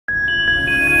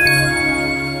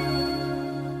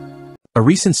A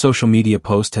recent social media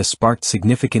post has sparked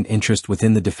significant interest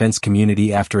within the defense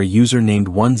community after a user named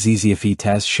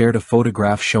 1ZZFETAS shared a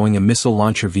photograph showing a missile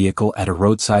launcher vehicle at a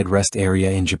roadside rest area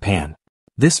in Japan.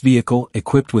 This vehicle,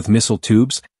 equipped with missile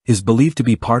tubes, is believed to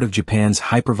be part of Japan's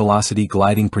Hypervelocity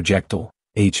Gliding Projectile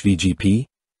 (HVGP)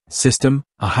 system,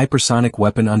 a hypersonic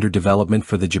weapon under development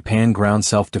for the Japan Ground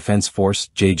Self-Defense Force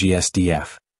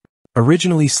 (JGSDF).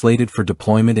 Originally slated for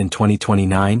deployment in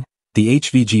 2029, the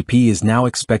HVGP is now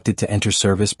expected to enter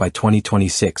service by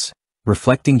 2026,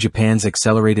 reflecting Japan's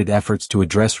accelerated efforts to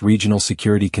address regional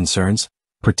security concerns,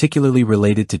 particularly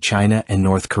related to China and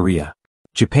North Korea.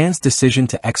 Japan's decision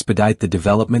to expedite the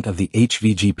development of the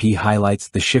HVGP highlights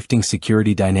the shifting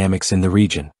security dynamics in the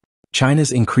region.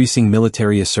 China's increasing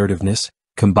military assertiveness,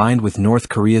 combined with North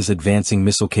Korea's advancing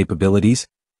missile capabilities,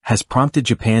 has prompted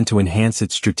Japan to enhance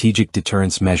its strategic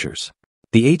deterrence measures.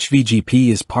 The HVGP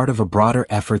is part of a broader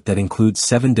effort that includes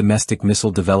 7 domestic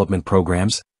missile development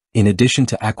programs, in addition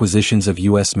to acquisitions of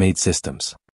US-made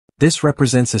systems. This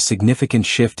represents a significant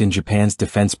shift in Japan's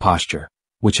defense posture,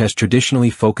 which has traditionally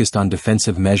focused on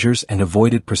defensive measures and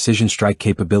avoided precision strike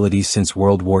capabilities since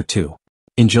World War II.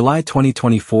 In July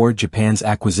 2024, Japan's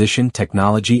Acquisition,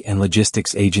 Technology and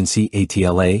Logistics Agency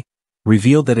 (ATLA)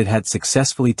 revealed that it had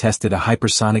successfully tested a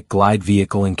hypersonic glide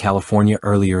vehicle in California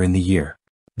earlier in the year.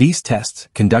 These tests,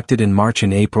 conducted in March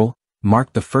and April,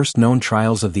 marked the first known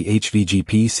trials of the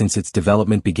HVGP since its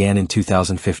development began in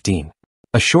 2015.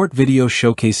 A short video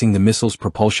showcasing the missile's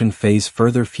propulsion phase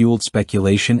further fueled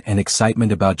speculation and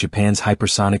excitement about Japan's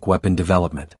hypersonic weapon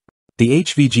development. The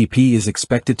HVGP is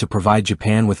expected to provide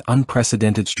Japan with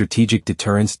unprecedented strategic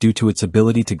deterrence due to its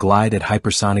ability to glide at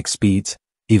hypersonic speeds,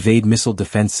 evade missile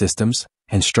defense systems,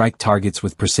 and strike targets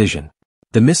with precision.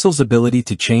 The missile's ability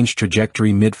to change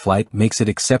trajectory mid-flight makes it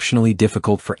exceptionally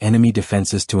difficult for enemy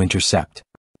defenses to intercept.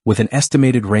 With an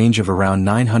estimated range of around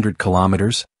 900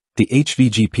 kilometers, the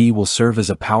HVGP will serve as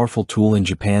a powerful tool in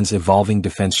Japan's evolving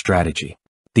defense strategy.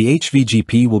 The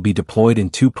HVGP will be deployed in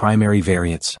 2 primary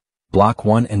variants, Block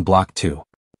 1 and Block 2.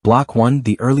 Block 1,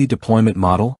 the early deployment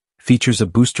model, features a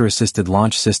booster-assisted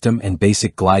launch system and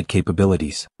basic glide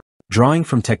capabilities. Drawing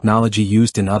from technology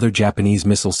used in other Japanese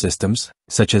missile systems,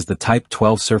 such as the Type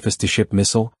 12 Surface-to-Ship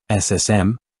Missile,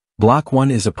 SSM, Block 1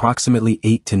 is approximately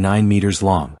 8 to 9 meters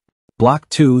long. Block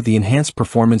 2, the enhanced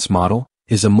performance model,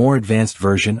 is a more advanced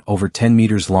version, over 10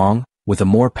 meters long, with a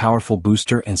more powerful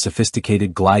booster and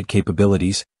sophisticated glide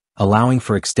capabilities, allowing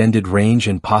for extended range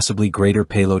and possibly greater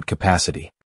payload capacity.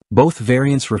 Both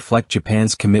variants reflect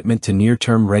Japan's commitment to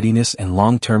near-term readiness and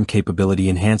long-term capability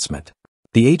enhancement.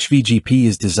 The HVGP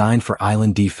is designed for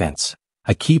island defense,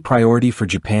 a key priority for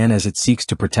Japan as it seeks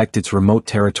to protect its remote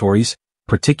territories,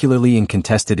 particularly in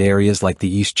contested areas like the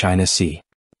East China Sea.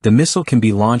 The missile can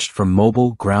be launched from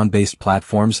mobile, ground-based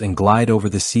platforms and glide over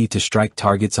the sea to strike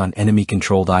targets on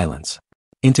enemy-controlled islands.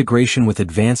 Integration with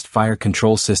Advanced Fire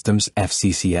Control Systems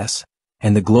 (FCCS)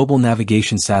 and the Global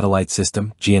Navigation Satellite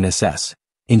System (GNSS)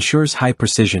 ensures high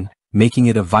precision, making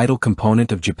it a vital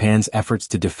component of Japan's efforts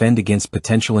to defend against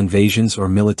potential invasions or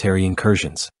military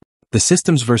incursions. The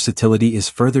system's versatility is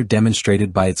further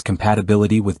demonstrated by its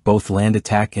compatibility with both land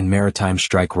attack and maritime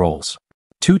strike roles.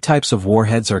 2 types of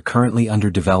warheads are currently under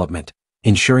development,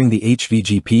 ensuring the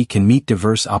HVGP can meet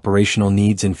diverse operational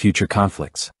needs in future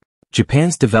conflicts.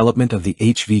 Japan's development of the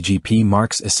HVGP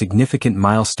marks a significant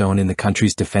milestone in the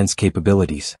country's defense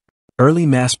capabilities. Early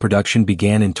mass production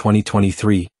began in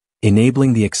 2023,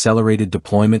 enabling the accelerated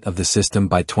deployment of the system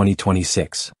by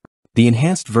 2026. The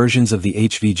enhanced versions of the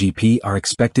HVGP are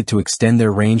expected to extend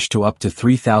their range to up to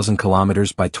 3,000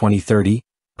 kilometers by 2030,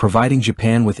 providing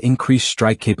Japan with increased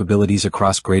strike capabilities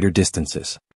across greater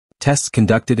distances. Tests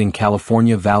conducted in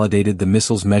California validated the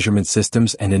missile's measurement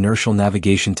systems and inertial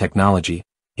navigation technology,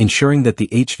 ensuring that the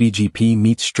HVGP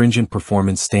meets stringent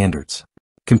performance standards.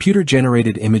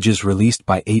 Computer-generated images released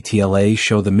by ATLA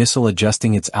show the missile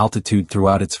adjusting its altitude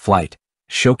throughout its flight,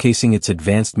 showcasing its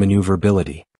advanced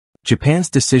maneuverability. Japan's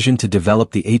decision to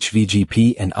develop the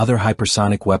HVGP and other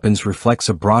hypersonic weapons reflects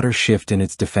a broader shift in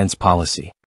its defense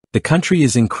policy. The country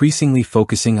is increasingly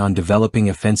focusing on developing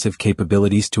offensive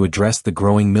capabilities to address the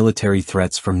growing military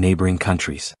threats from neighboring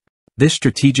countries. This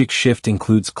strategic shift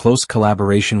includes close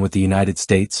collaboration with the United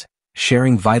States,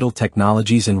 sharing vital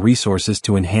technologies and resources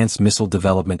to enhance missile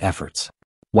development efforts.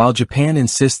 While Japan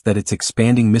insists that its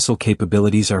expanding missile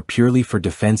capabilities are purely for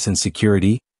defense and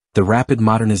security, the rapid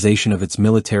modernization of its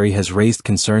military has raised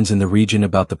concerns in the region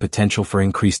about the potential for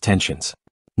increased tensions.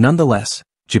 Nonetheless,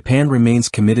 Japan remains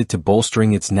committed to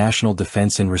bolstering its national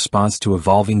defense in response to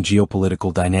evolving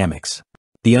geopolitical dynamics.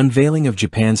 The unveiling of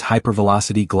Japan's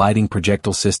hypervelocity gliding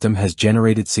projectile system has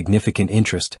generated significant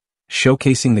interest,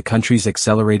 showcasing the country's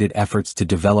accelerated efforts to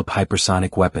develop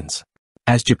hypersonic weapons.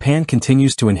 As Japan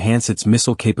continues to enhance its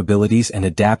missile capabilities and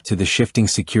adapt to the shifting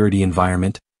security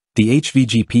environment, the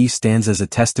HVGP stands as a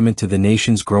testament to the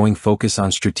nation's growing focus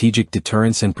on strategic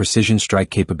deterrence and precision strike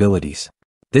capabilities.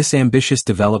 This ambitious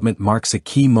development marks a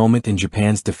key moment in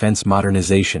Japan's defense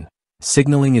modernization,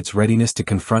 signaling its readiness to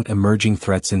confront emerging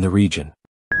threats in the region.